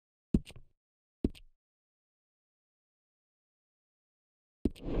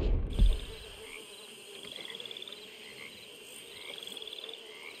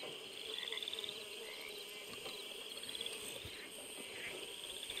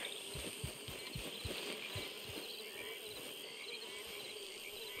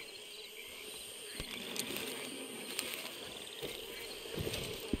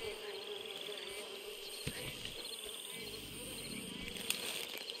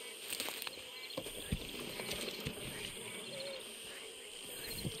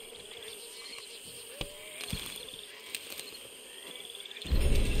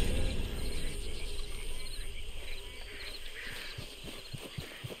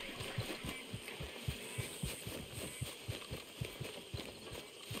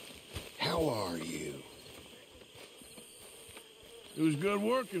How are you? It was good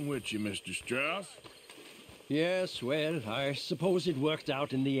working with you, Mr. Strauss. Yes, well, I suppose it worked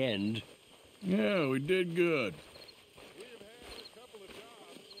out in the end. Yeah, we did good. We've had a couple of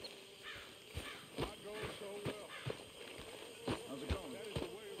jobs not going so well. How's it going? That is the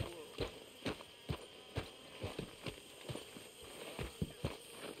way of the world.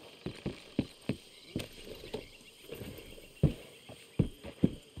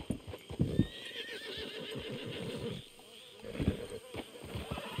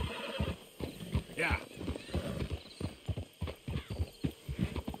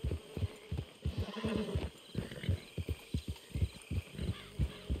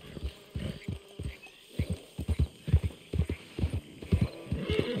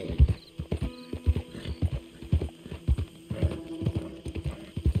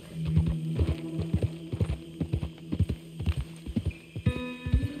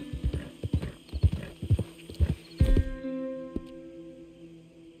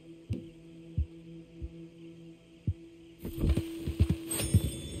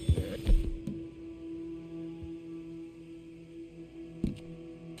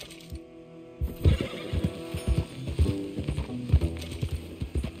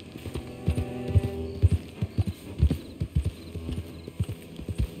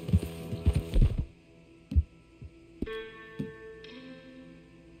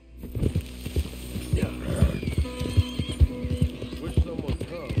 Yeah. Wish someone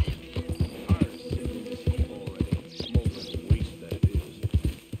come. Tired of sitting in this heat already. Smoking waste that is.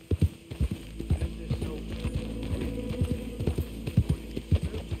 And there's no...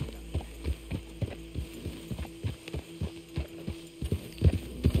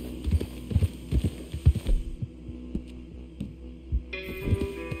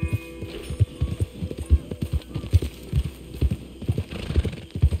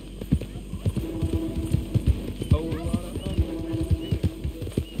 Whole lot of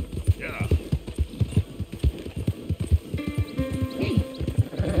Yeah.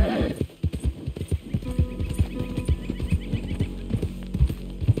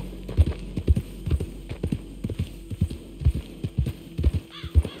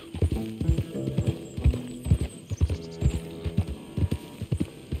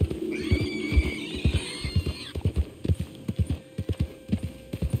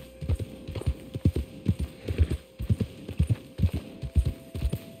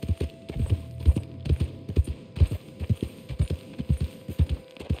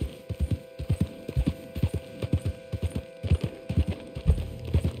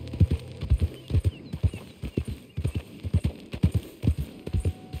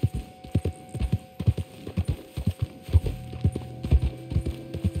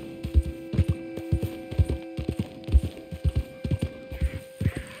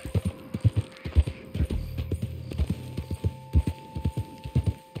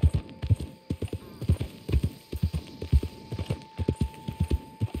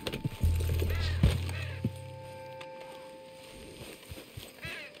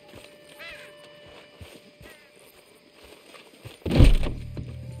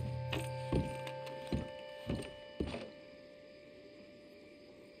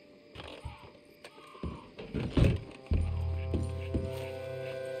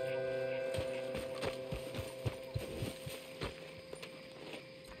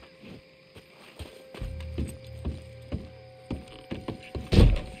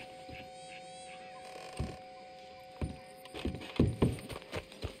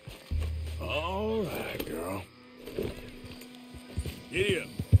 All right, girl. Giddy up.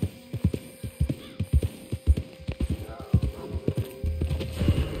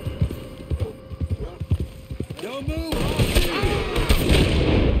 Don't move.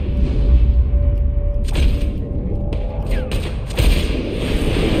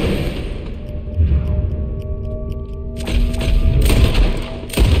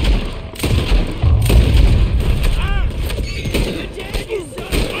 The dagger's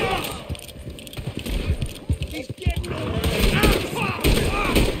up!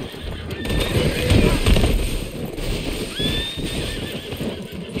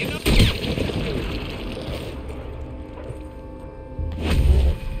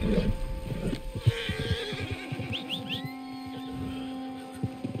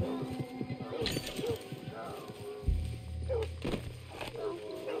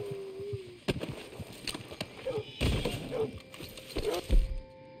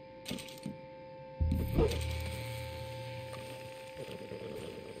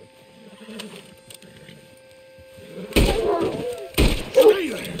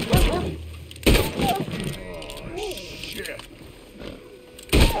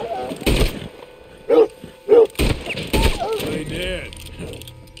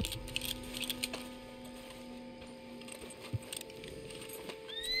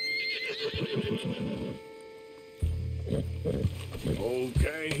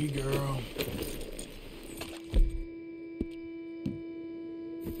 Okay, girl.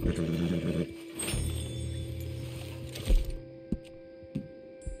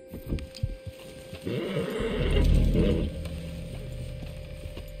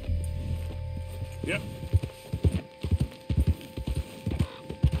 Yep.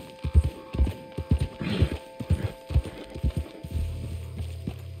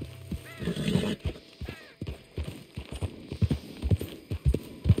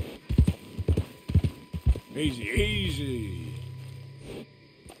 Easy, easy.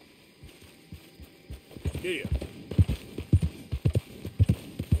 Yeah.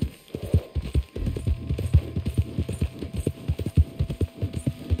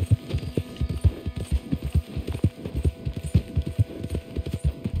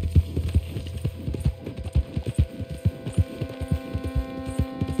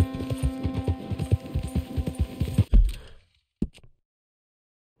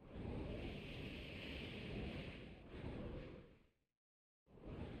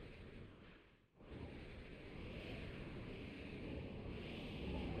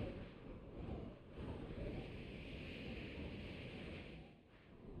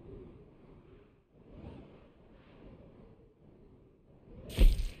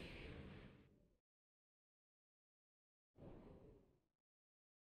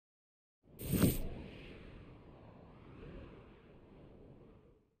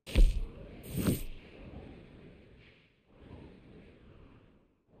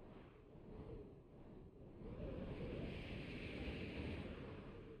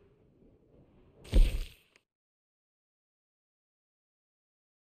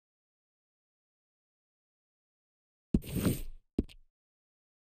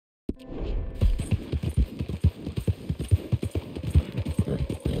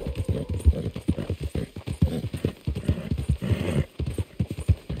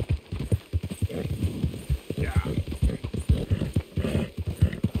 Yeah.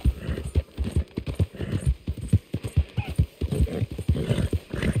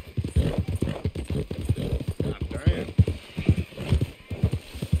 God damn.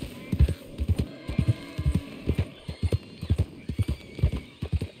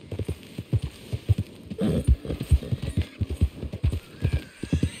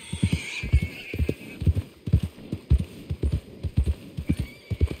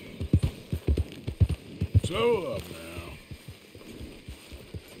 Slow up now.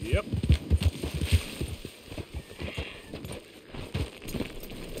 Yep.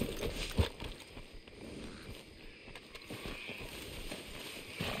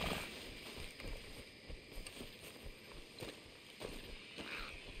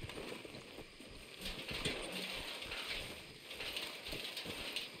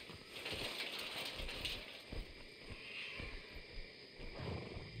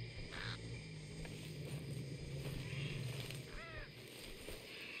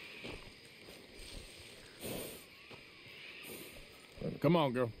 Come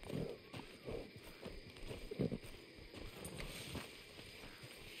on, girl.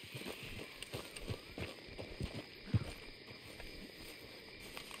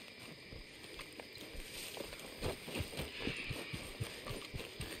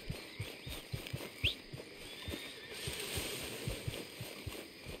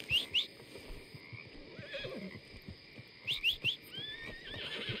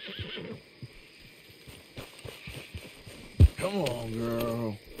 Come on,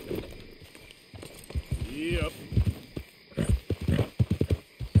 girl.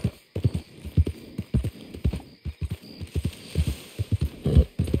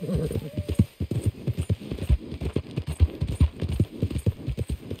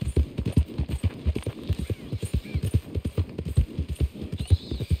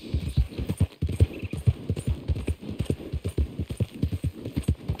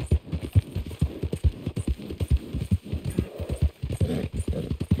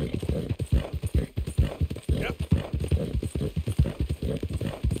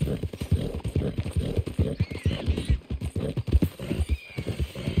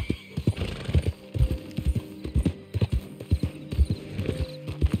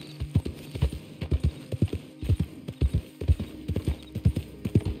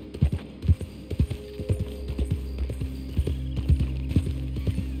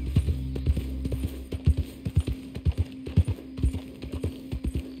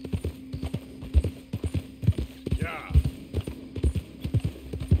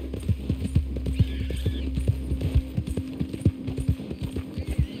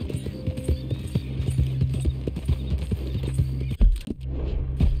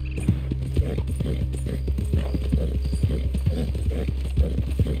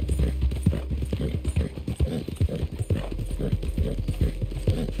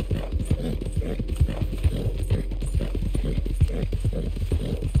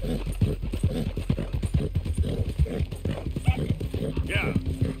 Yeah.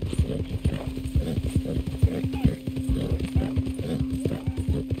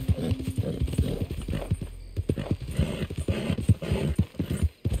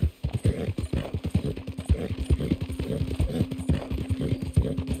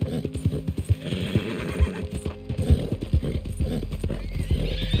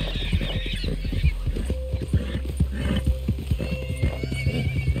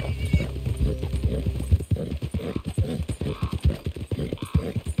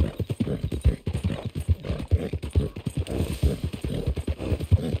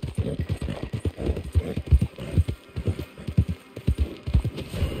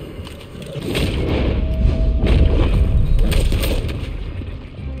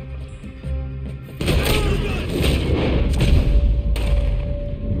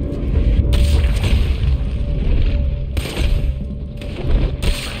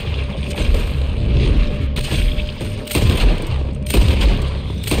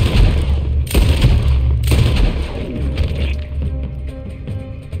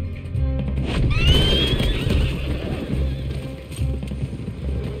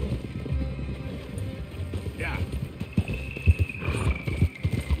 Yeah.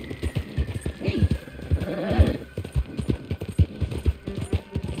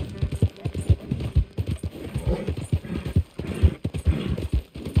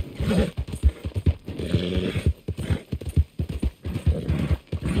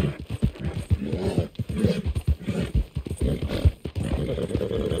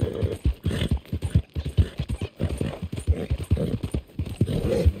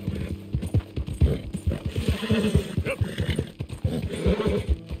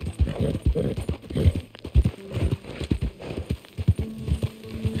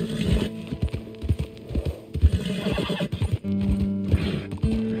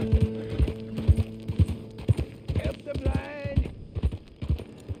 Help the blind!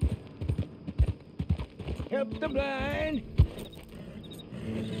 Help the blind!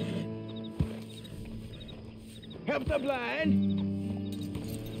 Help the blind!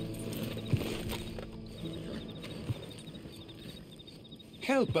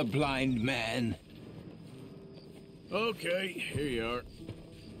 Help a blind man. Okay, here you are.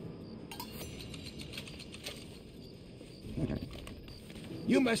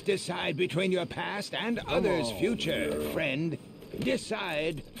 You must decide between your past and others' future, friend.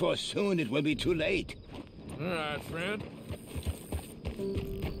 Decide, for soon it will be too late. All right, friend.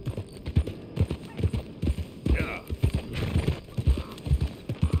 Yeah.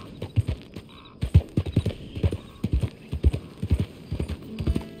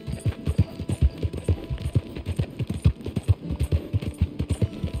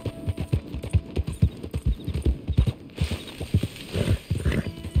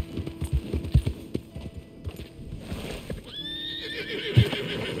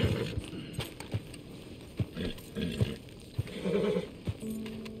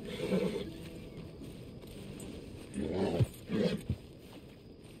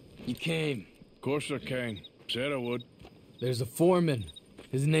 You came. Of course I came. Said I would. There's a foreman.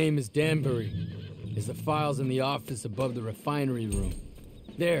 His name is Danbury. There's the files in the office above the refinery room.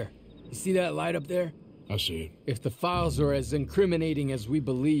 There. You see that light up there? I see it. If the files are as incriminating as we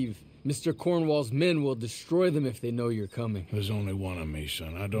believe, Mr. Cornwall's men will destroy them if they know you're coming. There's only one of me,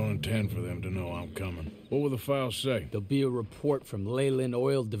 son. I don't intend for them to know I'm coming. What will the files say? There'll be a report from Leyland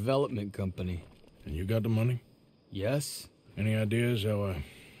Oil Development Company. And you got the money? Yes? Any ideas how I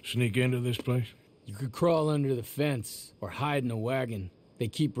sneak into this place? You could crawl under the fence or hide in a wagon. They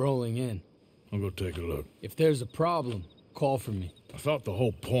keep rolling in. I'll go take a look. If there's a problem, call for me. I thought the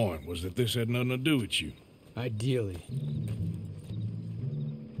whole point was that this had nothing to do with you. Ideally.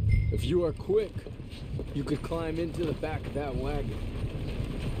 If you are quick, you could climb into the back of that wagon.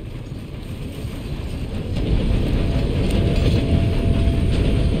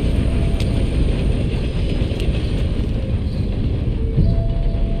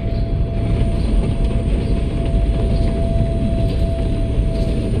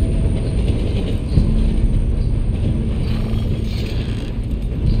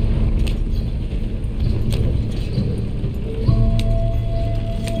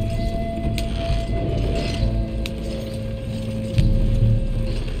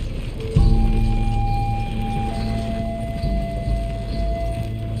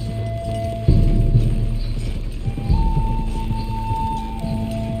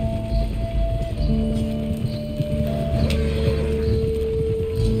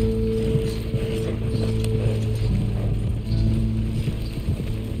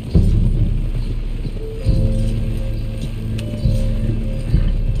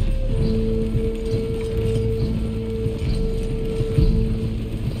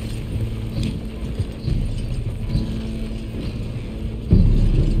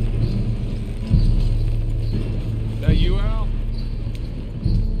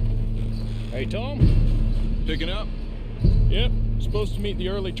 Hey, Tom? Picking up? Yep. Supposed to meet the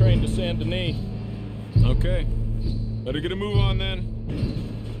early train to Saint Denis. Okay. Better get a move on then.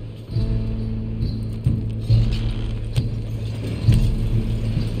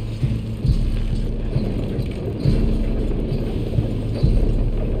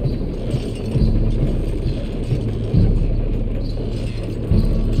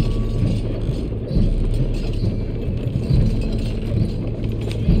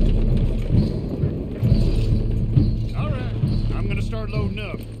 Loading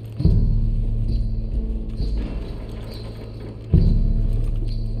up.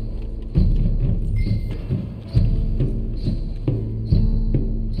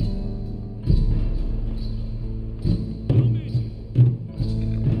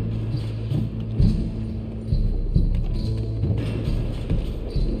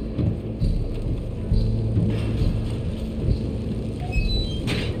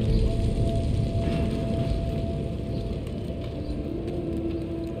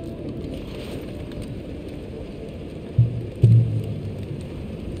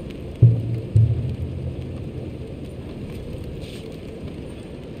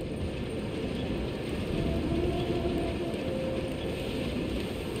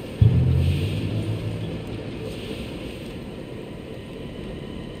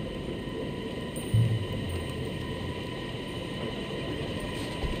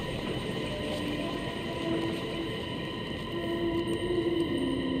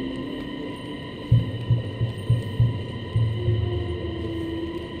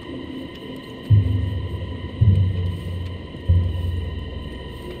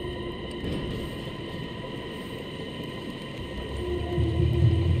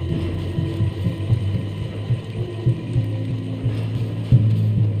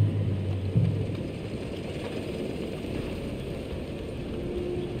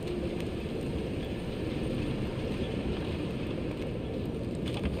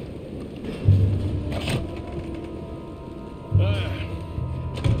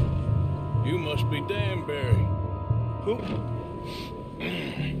 You must be Danbury. Who?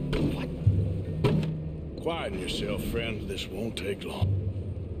 Quieten yourself, friend. This won't take long.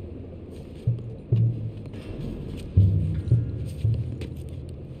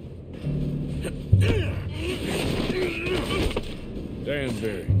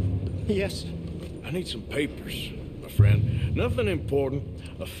 Danbury. Yes. I need some papers, my friend. Nothing important.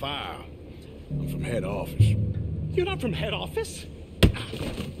 A file. I'm from head office. You're not from head office?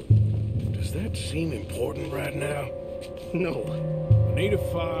 Does that seem important right now? No. I need a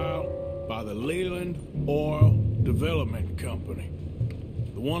file by the Leland Oil Development Company.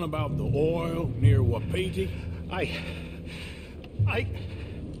 The one about the oil near Wapiti? I...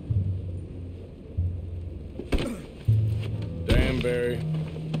 Danbury,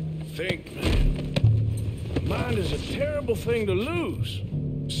 think, man. Mind is a terrible thing to lose,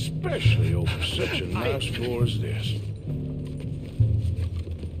 especially over such a nice floor as this.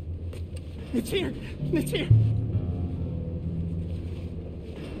 It's here! It's here!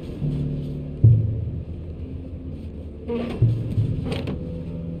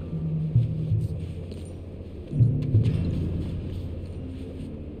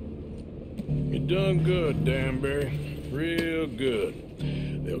 You done good, Danbury. Real good.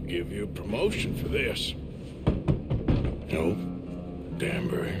 They'll give you a promotion for this. No,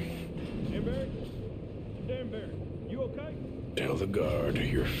 Danbury. Danbury? Danbury, you okay? Tell the guard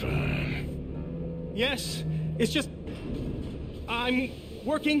you're fine. Yes, it's just... I'm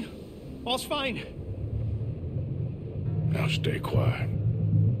working. All's fine. Now stay quiet.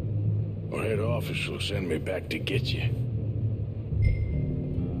 Or head office will send me back to get you.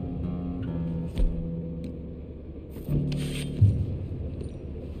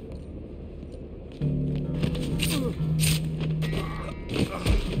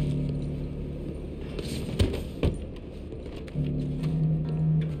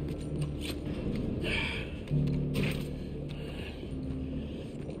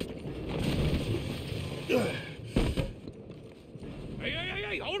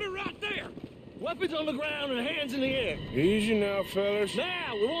 Hey, hold it right there! Weapons on the ground and hands in the air. Easy now, fellas.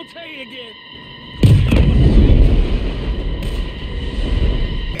 Now, we won't tell you again.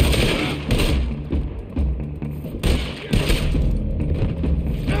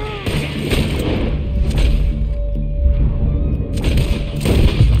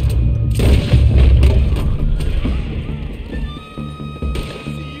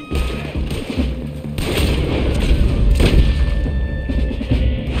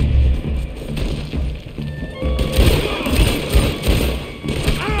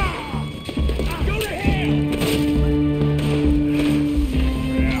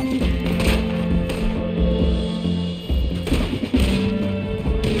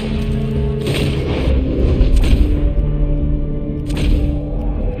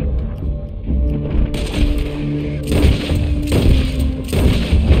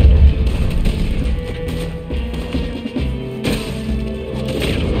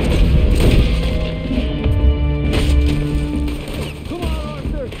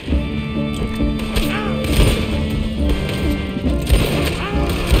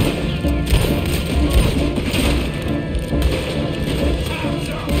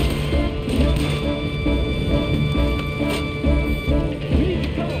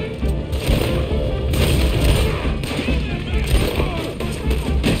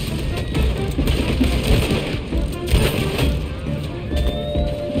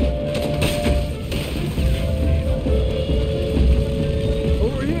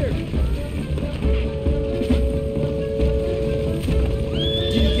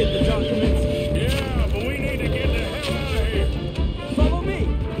 Did you get the documents? Yeah, but we need to get the hell out of here. Follow me.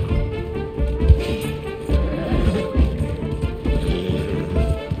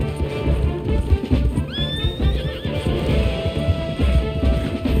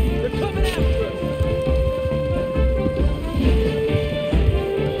 They're coming after us.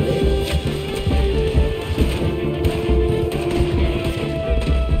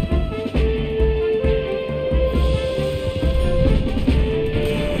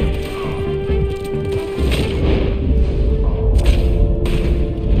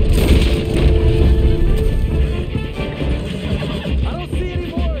 I don't see any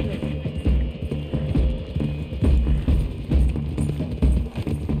more of them.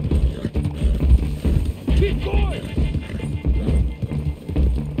 Keep going!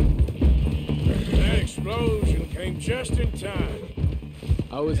 That explosion came just in time.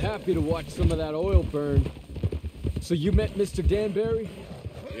 I was happy to watch some of that oil burn. So you met Mr. Danbury?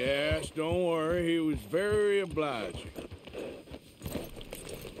 Yes, don't worry, he was very obliging.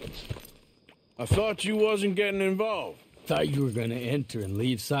 I thought you wasn't getting involved. Thought you were gonna enter and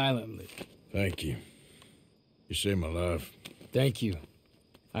leave silently. Thank you. You saved my life. Thank you.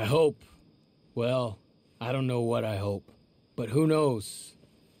 I hope. Well, I don't know what I hope. But who knows?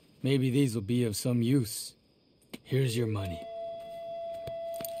 Maybe these will be of some use. Here's your money.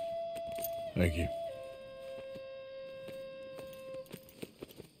 Thank you.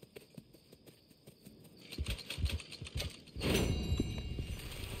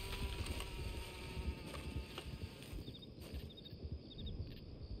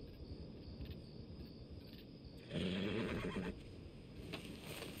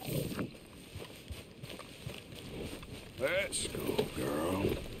 Let's go, girl.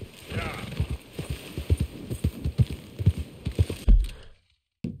 Yeah.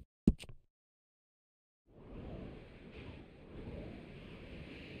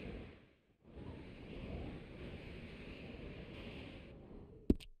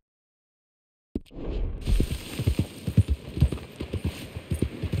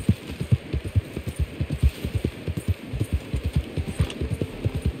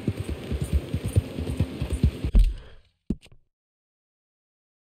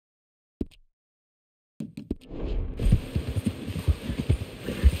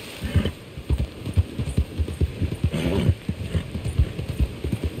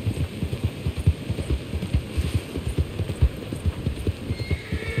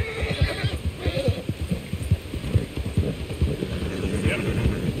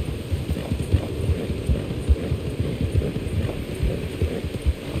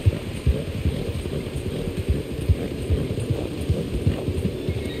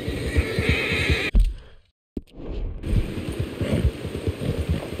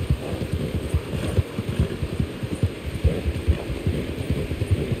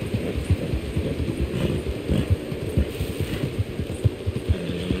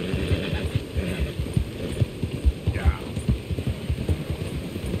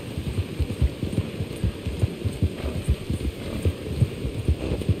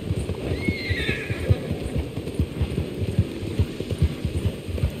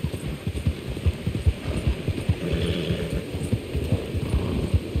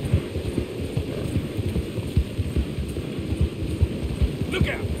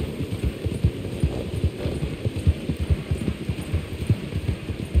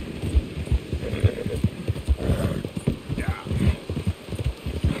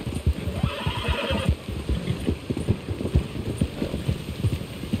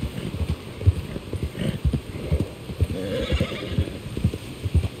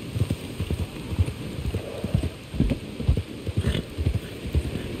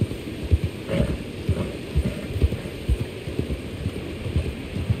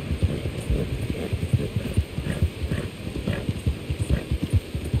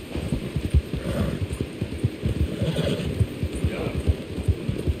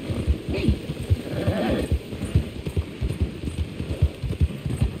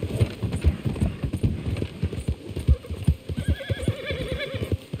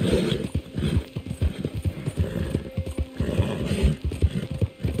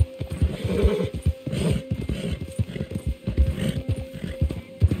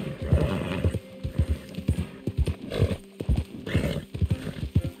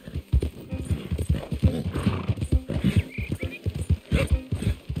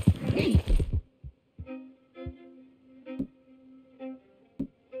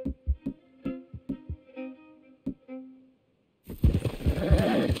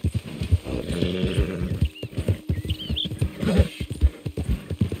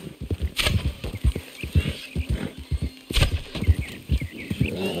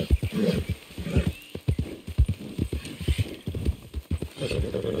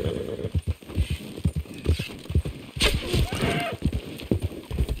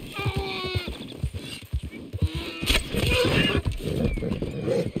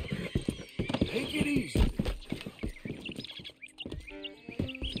 Take it easy.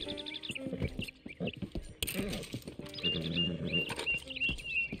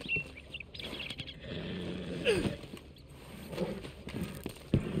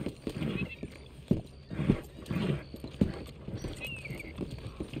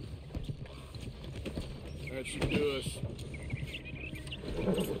 That should do us.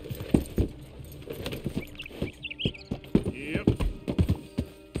 Yep.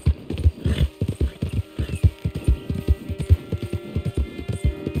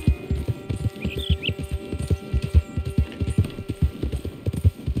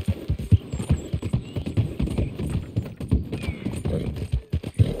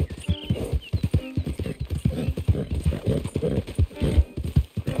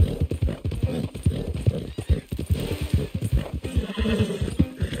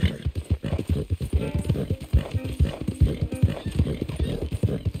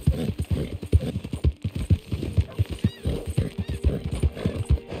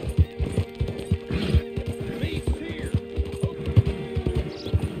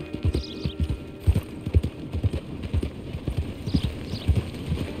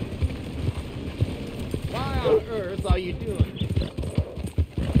 Why on earth are you doing it?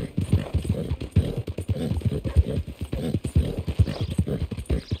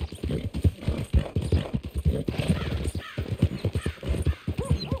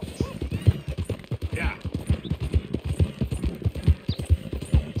 Yeah.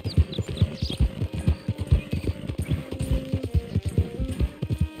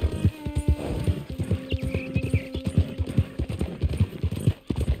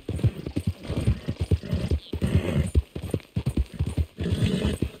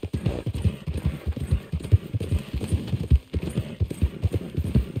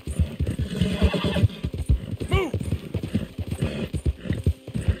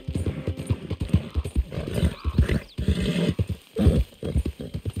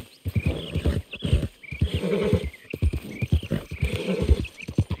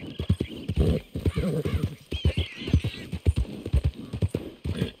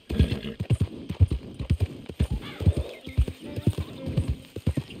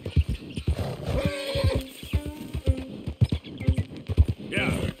 Yeah.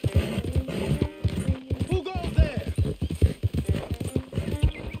 Who goes there?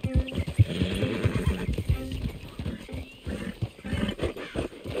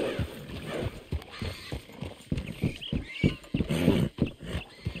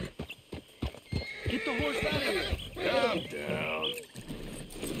 Get the horse out of here. Calm down.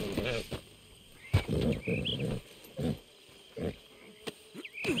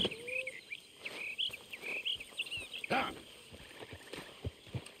 Ah.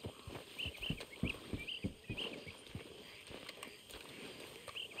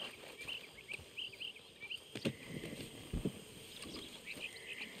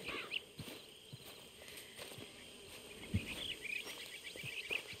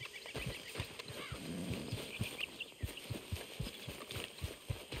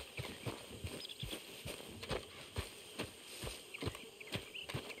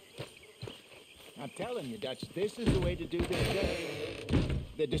 I'm telling you, Dutch, this is the way to do this.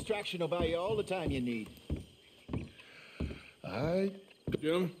 The distraction will buy you all the time you need.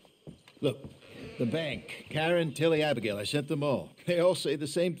 Jim? Look, the bank, Karen, Tilly, Abigail, I sent them all. They all say the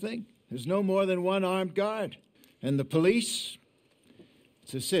same thing. There's no more than one armed guard. And the police?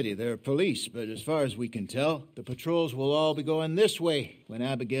 It's a city, there are police, but as far as we can tell, the patrols will all be going this way when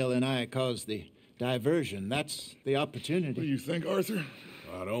Abigail and I cause the diversion. That's the opportunity. What do you think, Arthur?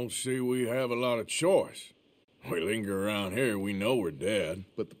 I don't see we have a lot of choice. We linger around here, we know we're dead.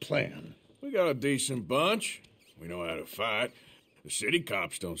 But the plan. We got a decent bunch. We know how to fight. The city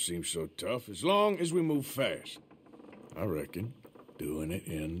cops don't seem so tough as long as we move fast. I reckon doing it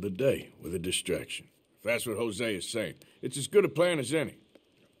in the day with a distraction. If that's what Jose is saying, it's as good a plan as any.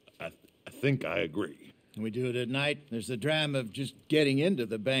 I think I agree. We do it at night. There's the drama of just getting into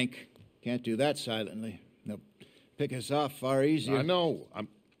the bank. Can't do that silently. They'll pick us off far easier. I know.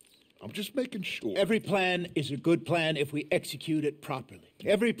 I'm just making sure. Every plan is a good plan if we execute it properly.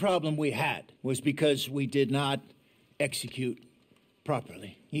 Every problem we had was because we did not execute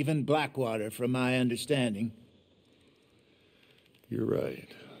properly. Even Blackwater, from my understanding. You're right.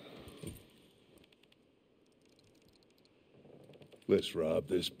 Let's rob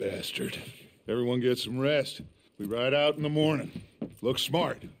this bastard. Everyone get some rest. We ride out in the morning. Look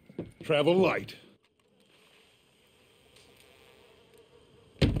smart. Travel light.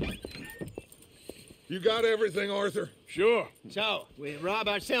 You got everything, Arthur? Sure. So, we rob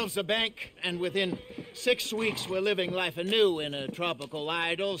ourselves a bank, and within 6 weeks we're living life anew in a tropical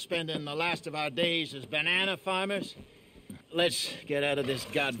idyll, spending the last of our days as banana farmers. Let's get out of this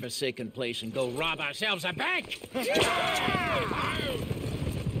godforsaken place and go rob ourselves a bank!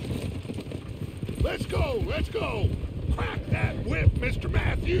 Let's go, let's go! Crack that whip, Mr.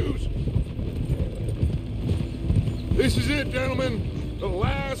 Matthews! This is it, gentlemen. The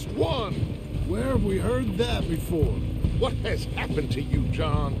last one. Where have we heard that before? What has happened to you,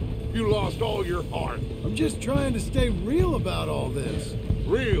 John? You lost all your heart. I'm just trying to stay real about all this.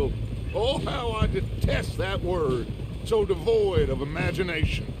 Real? Oh, how I detest that word. So devoid of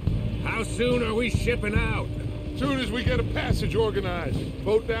imagination. How soon are we shipping out? Soon as we get a passage organized.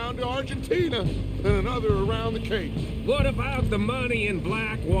 Boat down to Argentina, then another around the Cape. What about the money in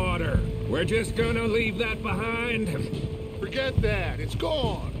Blackwater? We're just gonna leave that behind? Forget that. It's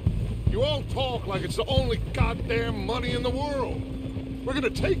gone. You all talk like it's the only goddamn money in the world. We're gonna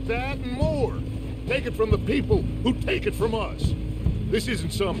take that and more. Take it from the people who take it from us. This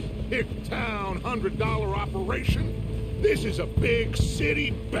isn't some hick town $100 operation. This is a big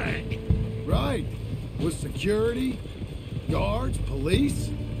city bank. Right. With security, guards, police.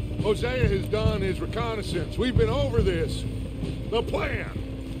 Hosea has done his reconnaissance. We've been over this. The plan.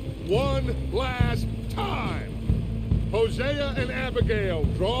 One last time. Hosea and Abigail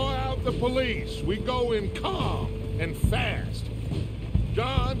draw out the police. We go in calm and fast.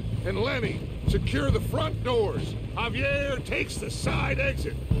 John and Lenny secure the front doors. Javier takes the side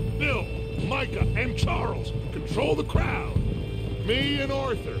exit. Bill, Micah, and Charles control the crowd. Me and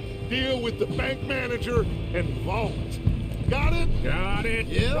Arthur deal with the bank manager and vault. Got it? Got it?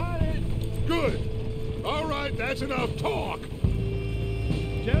 Yep. Got it. Good. All right, that's enough talk.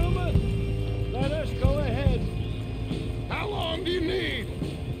 Gentlemen, let us go ahead. How long do you need?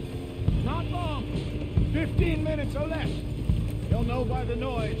 Not long. 15 minutes or less. You'll know by the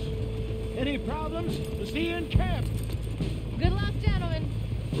noise. Any problems? We'll see you in camp. Good luck, gentlemen.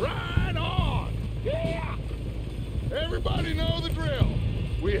 Right on! Yeah! Everybody know the drill.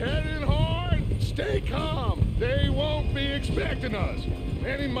 We head in hard, stay calm. They won't be expecting us.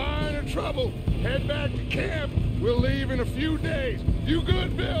 Any minor trouble, head back to camp. We'll leave in a few days. You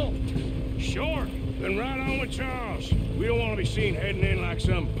good, Bill? Sure. Then right on with Charles. We don't want to be seen heading in like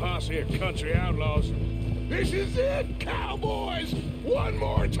some posse of country outlaws. This is it, cowboys! One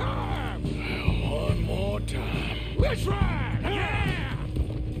more time! One more time. Let's ride! Yeah!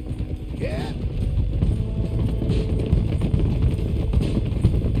 Yeah!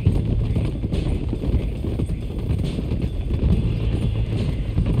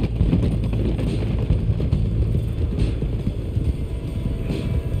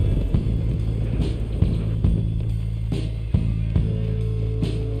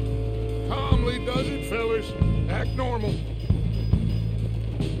 Calmly does it, fellas. Act normal.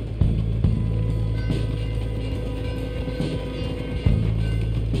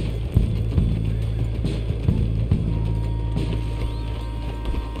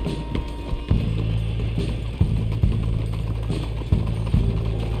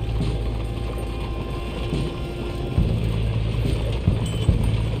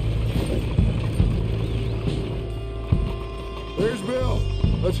 There's Bill.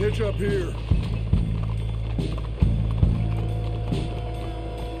 Let's hitch up here.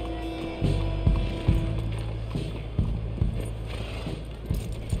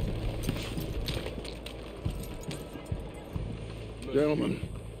 Gentlemen,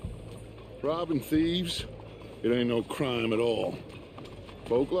 robbing thieves, it ain't no crime at all.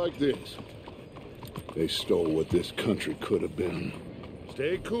 Folk like this, they stole what this country could have been.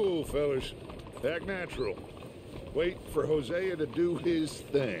 Stay cool, fellas. Act natural. Wait for Hosea to do his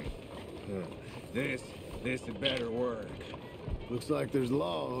thing. This had better work. Looks like there's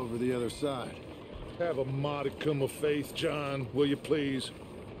law over the other side. Have a modicum of faith, John, will you please?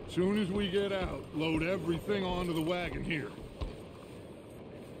 Soon as we get out, load everything onto the wagon here.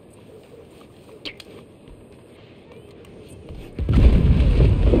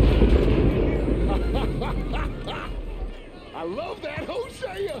 I love that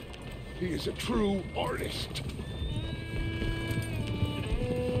Hosea. He is a true artist.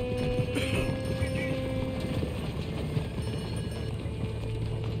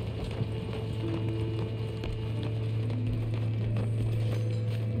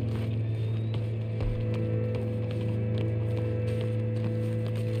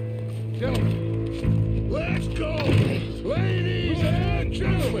 Gentlemen, let's go! Ladies and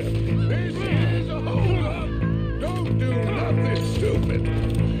gentlemen, this is a hold-up! Don't do nothing stupid!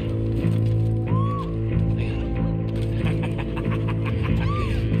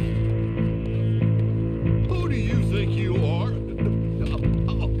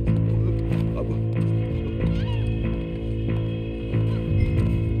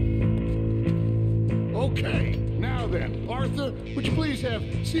 Okay, now then, Arthur, would you please have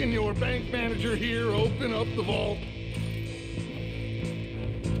Senior Bank Manager here open up the vault?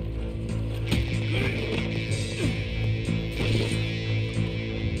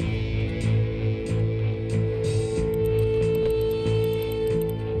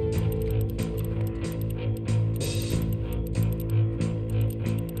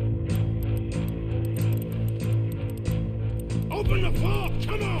 Open the vault!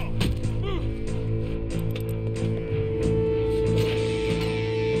 Come on!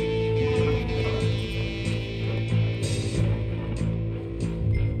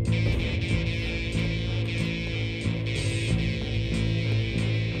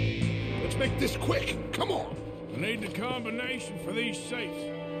 Let's make this quick. Come on. I need the combination for these safes.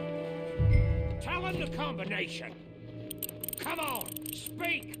 Tell him the combination. Come on,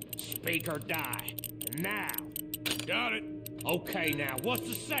 speak. Speak or die. Now. Got it. Okay, now, what's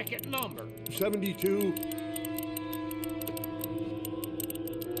the second number? 72.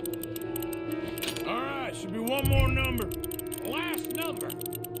 All right, should be one more number. Last number.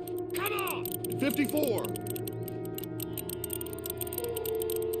 Come on. 54.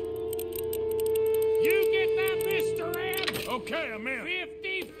 You get that, Mr. M? Okay, I'm in.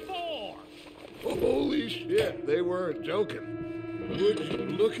 54. Holy shit, they weren't joking. Would you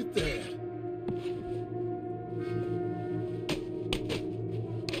look at that?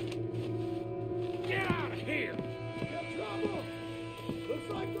 Get out of here. Trouble! Looks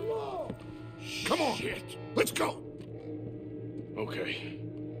like the law! Come on, let's go. Okay.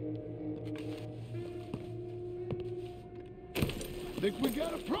 Think we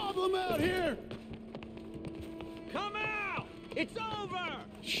got a problem out here! Come out! It's over!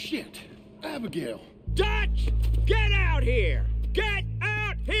 Shit! Abigail! Dutch! Get out here! Get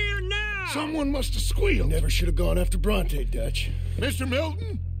out here now! Someone must have squealed. Never should have gone after Bronte, Dutch. Mr.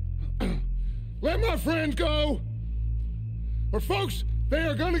 Milton, let my friends go. Or folks, they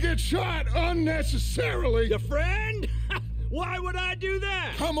are gonna get shot unnecessarily. Your friend? Why would I do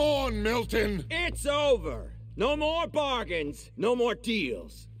that? Come on, Milton. It's over. No more bargains. No more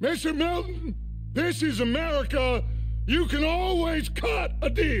deals. Mr. Milton, this is America. You can always cut a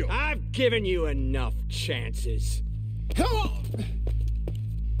deal. I've given you enough chances. Come on!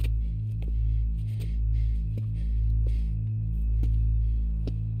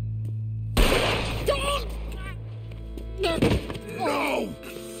 No!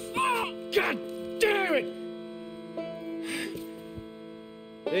 God damn it!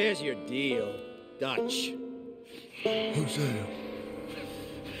 There's your deal, Dutch. Hosea. Hosea!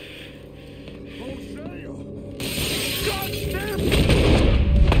 God damn it!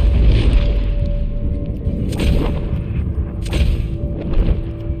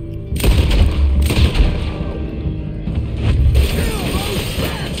 Kill those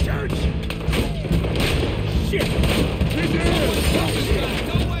bastards! Shit! He's in!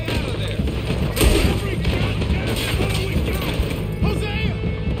 No way out of there! Every goddamn we got! Hosea!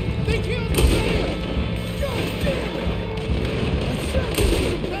 They killed Hosea! God damn it!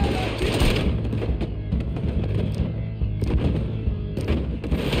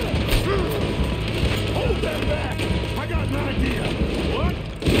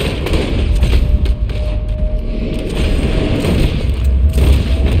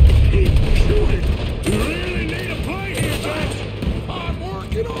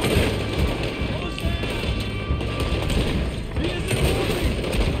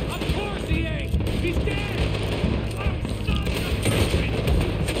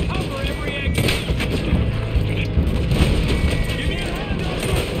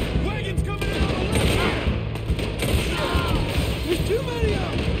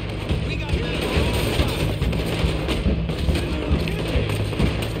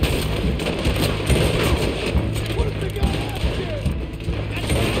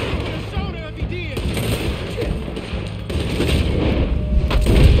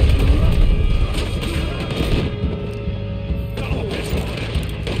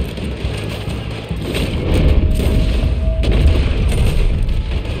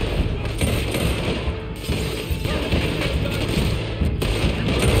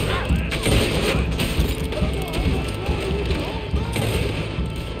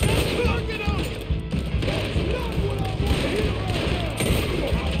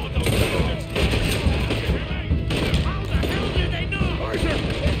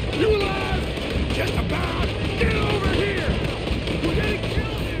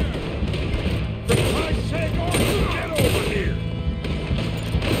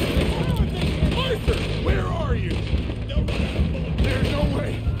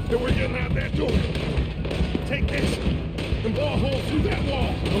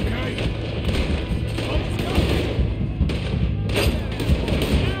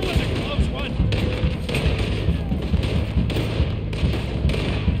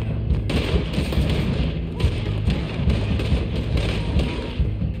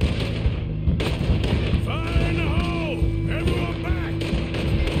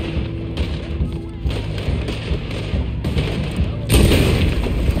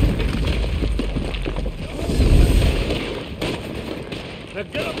 Now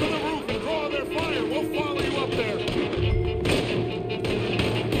get up to the roof and draw their fire. We'll follow you up there.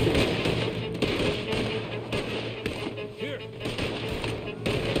 Here.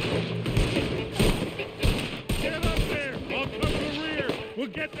 Get up there. I'll cover the rear. We'll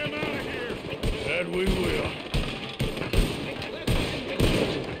get them out of here. That we will.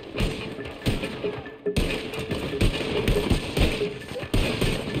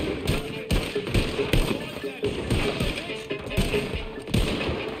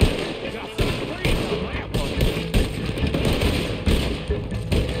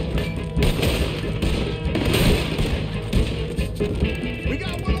 We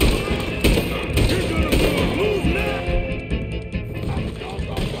got one on the roof. You're gonna move. Move now. Go,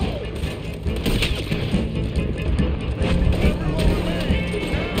 go, go. Everyone remain.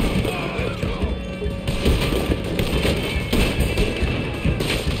 Now, let's go.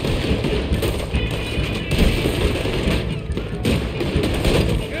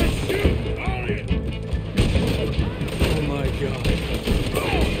 Yes, shoot. All in. Oh my god.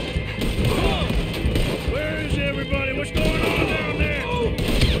 Where is everybody? What's going on down there?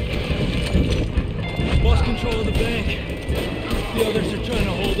 Lost control of the bank. The others are trying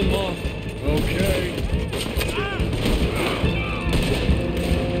to hold him off. Okay.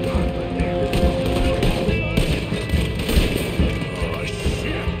 Oh,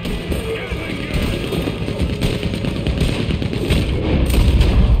 shit.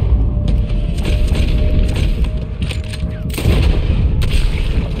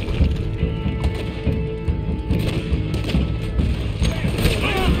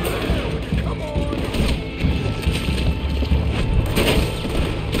 Come on.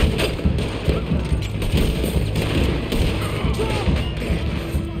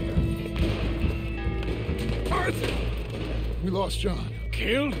 Arthur! We lost John.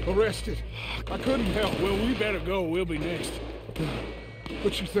 Killed? Arrested. I couldn't help. Well, we better go. We'll be next.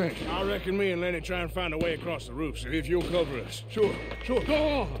 What you think? I reckon me and Lenny try and find a way across the roof, so if you'll cover us. Sure, sure.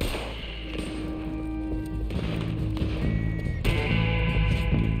 Go on.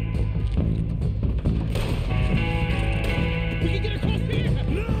 We can get across here.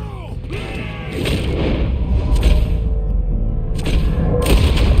 No!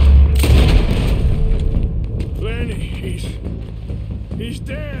 Lenny, he's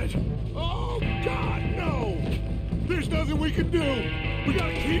dead. Oh, God, no! There's nothing we can do. We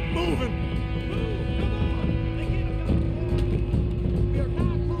gotta keep moving. We are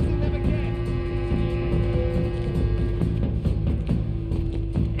not losing them again.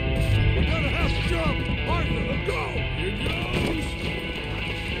 We're gonna have to jump. Arthur, let's go. Here goes.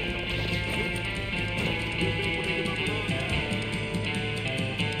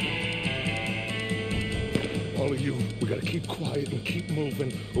 All of you, we gotta keep quiet and keep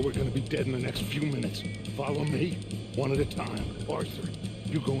moving, or we're gonna be dead in the next few minutes. Follow me, one at a time. Arthur,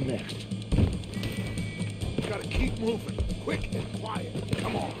 you go next. Gotta keep moving, quick and quiet.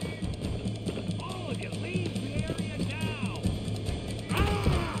 Come on. All of you, leave the area now.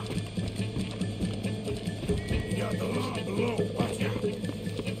 Ah! You got the law below. Watch out.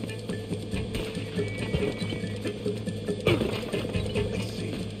 Let's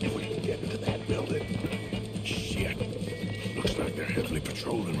see if we can get into that building. Shit. Looks like they're heavily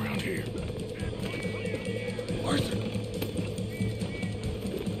patrolling around here. Arthur!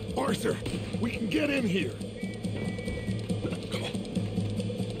 Arthur, we can get in here. Come on.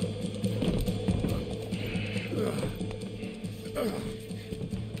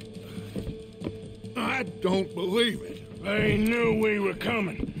 I don't believe it. They knew we were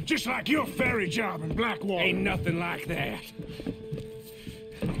coming. Just like your ferry job in Blackwater. Ain't nothing like that.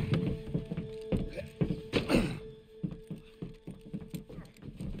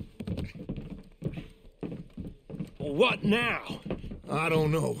 What now? I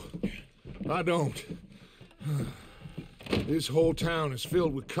don't know. I don't. This whole town is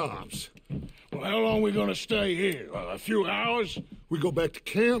filled with cops. Well, how long we gonna stay here? A few hours? We go back to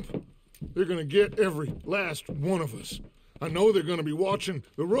camp, they're gonna get every last one of us. I know they're gonna be watching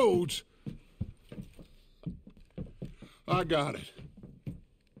the roads. I got it.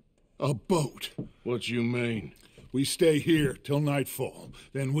 A boat. What you mean? We stay here till nightfall.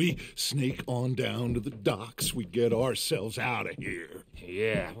 Then we sneak on down to the docks. We get ourselves out of here.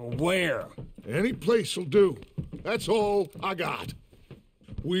 Yeah, where? Any place'll do. That's all I got.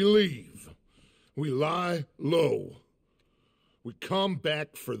 We leave. We lie low. We come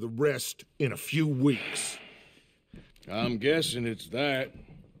back for the rest in a few weeks. I'm guessing it's that.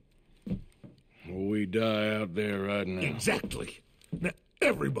 Or we die out there right now. Exactly. Now,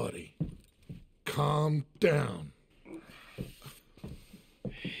 everybody, calm down.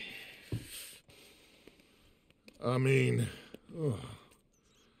 I mean,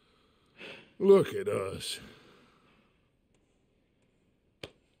 Look at us.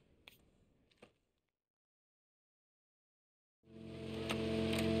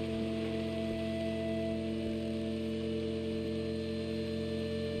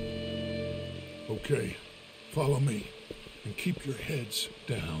 Okay, follow me, and keep your heads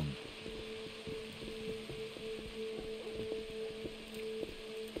down.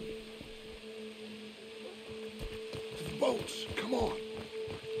 To the boats, come on.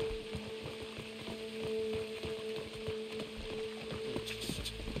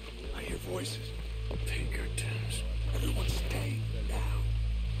 I hear voices. Pinkertons. Everyone stay down.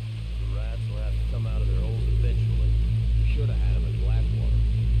 The rats will have to come out of their holes eventually. We should have had them in Blackwater.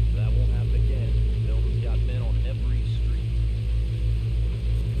 That won't happen again. Milton's got men on every street.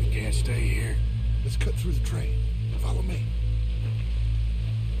 We can't stay here. Let's cut through the train. Follow me.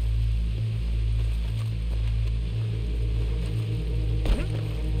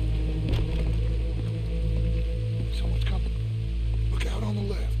 Someone's coming. Look out on the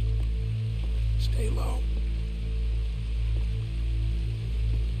left. Stay low.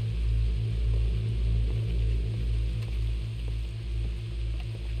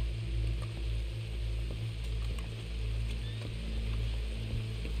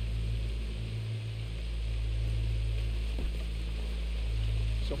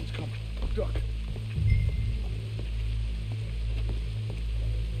 Someone's coming. Duck.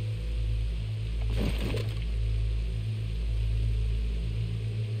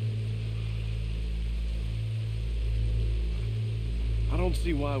 I don't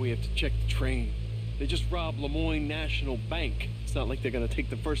see why we have to check the train. They just robbed Lemoyne National Bank. It's not like they're gonna take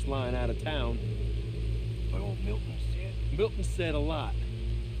the first line out of town. What old Milton said? Milton said a lot.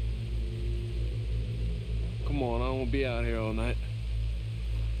 Come on, I don't wanna be out here all night.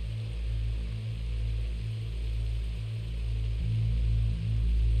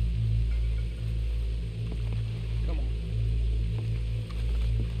 Come on.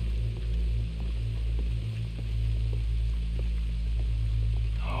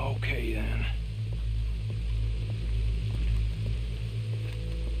 Okay, then.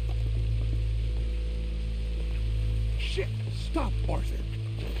 Shit! Stop, Arthur!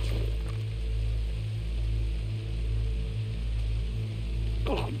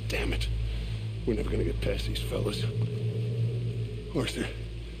 Oh, damn it. We're never gonna get past these fellas. Arthur,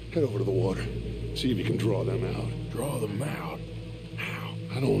 head over to the water. See if you can draw them out. Draw them out? How?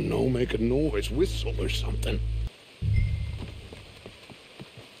 I don't know, make a noise, whistle or something.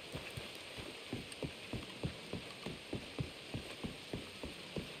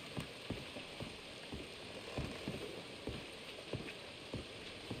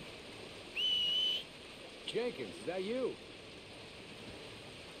 Jenkins, is that you?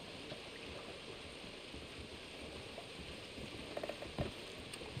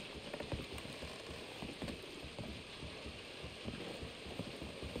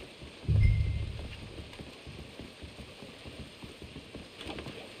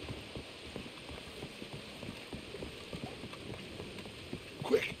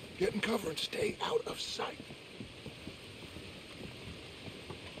 Quick, get in cover and stay out of sight.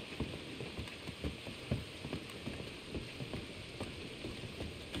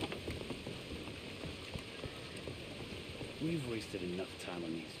 We've wasted enough time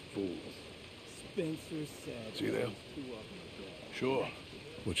on these fools. Spencer said... See them? Sure.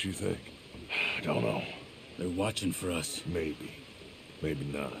 What you think? I don't know. They're watching for us. Maybe. Maybe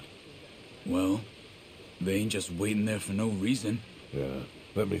not. Well, they ain't just waiting there for no reason. Yeah,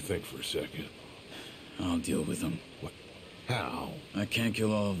 let me think for a second. I'll deal with them. What? How? I can't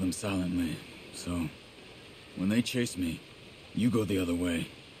kill all of them silently, so... when they chase me, you go the other way.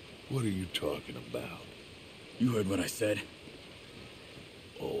 What are you talking about? You heard what I said.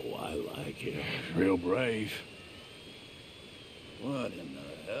 Oh, I like it. Real brave. What in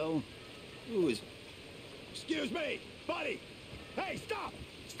the hell? Who is... Excuse me, buddy! Hey, stop!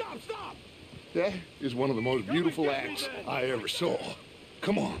 Stop, stop! That is one of the most beautiful acts I ever saw.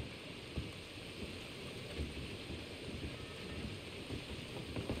 Come on.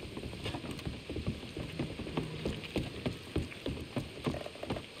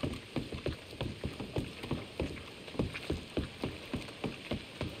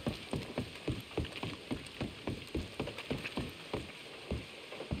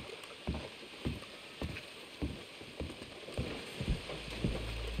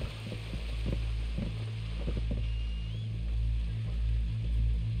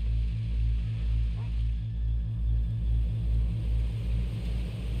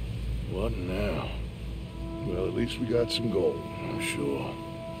 What now? Well, at least we got some gold. I'm sure.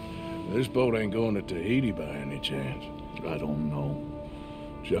 This boat ain't going to Tahiti by any chance. I don't know.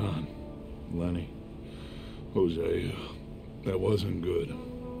 John, Lenny. Hosea, that wasn't good.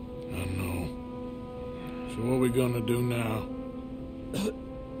 I know. So what are we gonna do now?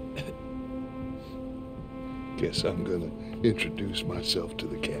 Guess I'm gonna introduce myself to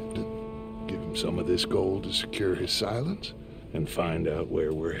the captain, give him some of this gold to secure his silence, and find out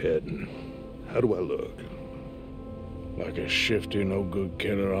where we're heading. How do I look? Like a shifty, no-good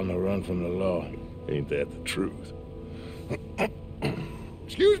killer on the run from the law. Ain't that the truth?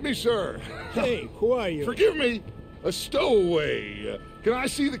 Excuse me, sir. Hey, who are you? Forgive me. A stowaway. Can I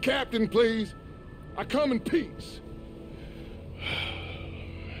see the captain, please? I come in peace.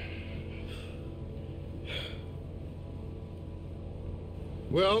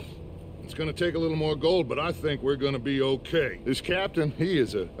 Well, it's gonna take a little more gold, but I think we're gonna be okay. This captain, he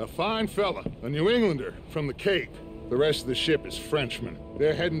is a fine fella, a New Englander from the Cape. The rest of the ship is Frenchmen.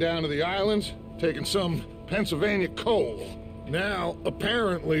 They're heading down to the islands, taking some Pennsylvania coal. Now,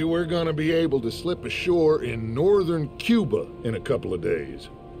 apparently, we're gonna be able to slip ashore in northern Cuba in a couple of days.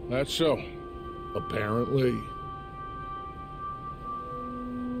 That's so. Apparently.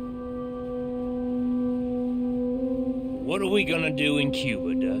 What are we gonna do in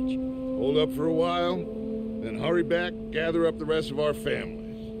Cuba, Dutch? Hold up for a while, then hurry back, gather up the rest of our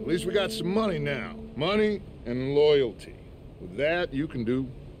families. At least we got some money now. Money and loyalty. With that, you can do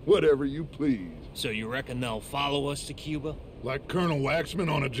whatever you please. So you reckon they'll follow us to Cuba? Like Colonel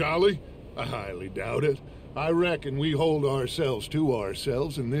Waxman on a jolly? I highly doubt it. I reckon we hold ourselves to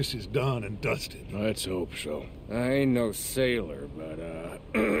ourselves, and this is done and dusted. Let's hope so. I ain't no sailor, but,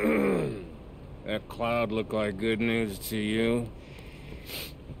 that cloud look like good news to you?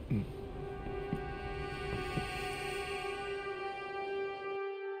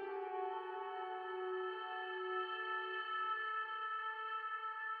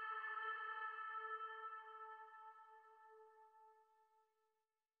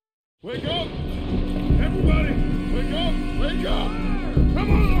 Wake up! Everybody! Wake up! Wake up!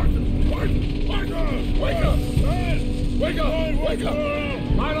 Come on, Arthur! Wake up! Wake up! Wake up!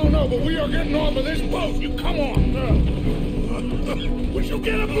 I don't know, but we are getting off of this boat. You come on! Would you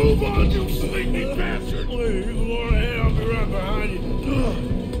get a move on, you sleepy bastard? Please, Lord, I'll be right behind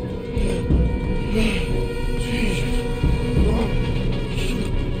you.